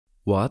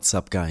What's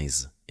up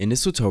guys? In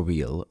this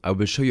tutorial, I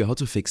will show you how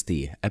to fix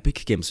the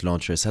Epic Games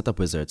Launcher setup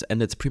wizard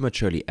and its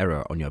prematurely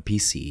error on your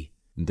PC.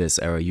 This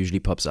error usually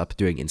pops up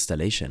during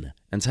installation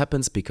and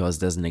happens because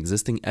there's an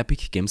existing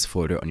Epic Games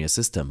folder on your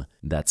system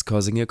that's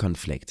causing a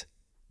conflict.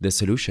 The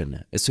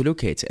solution is to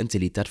locate and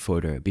delete that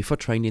folder before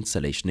trying the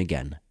installation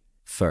again.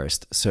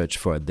 First, search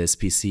for this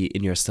PC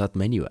in your start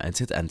menu and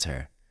hit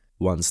enter.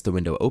 Once the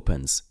window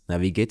opens,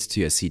 navigate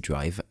to your C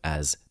drive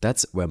as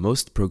that's where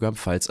most program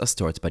files are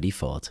stored by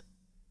default.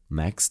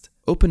 Next,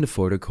 open the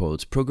folder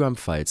called Program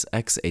Files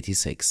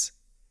x86.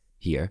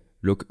 Here,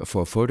 look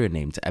for a folder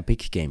named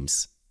Epic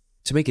Games.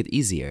 To make it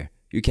easier,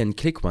 you can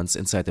click once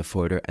inside the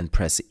folder and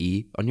press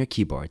E on your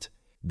keyboard.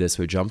 This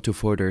will jump to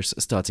folders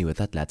starting with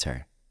that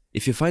letter.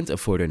 If you find a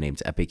folder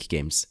named Epic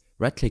Games,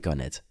 right-click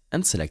on it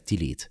and select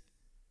Delete.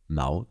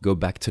 Now, go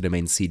back to the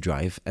main C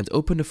drive and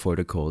open the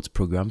folder called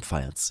Program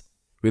Files.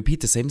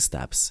 Repeat the same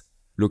steps.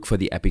 Look for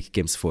the Epic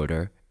Games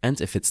folder and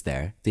if it's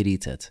there,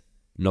 delete it.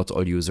 Not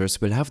all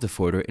users will have the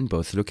folder in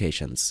both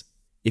locations.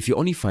 If you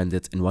only find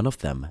it in one of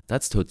them,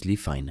 that's totally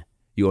fine.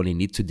 You only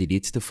need to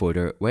delete the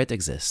folder where it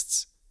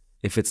exists.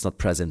 If it's not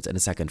present in a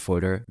second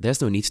folder,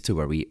 there's no need to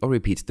worry or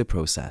repeat the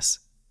process.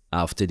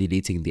 After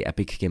deleting the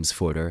Epic Games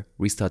folder,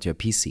 restart your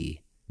PC.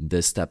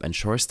 This step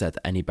ensures that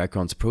any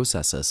background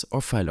processes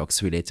or file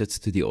logs related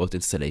to the old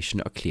installation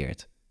are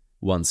cleared.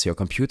 Once your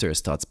computer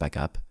starts back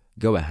up,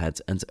 go ahead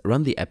and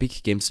run the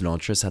Epic Games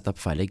Launcher setup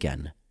file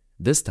again.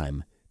 This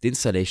time, the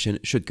installation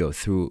should go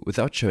through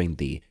without showing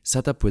the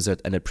setup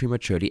wizard and a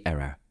prematurely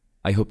error.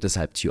 I hope this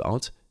helped you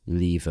out.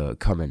 Leave a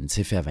comment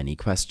if you have any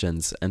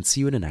questions and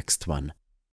see you in the next one.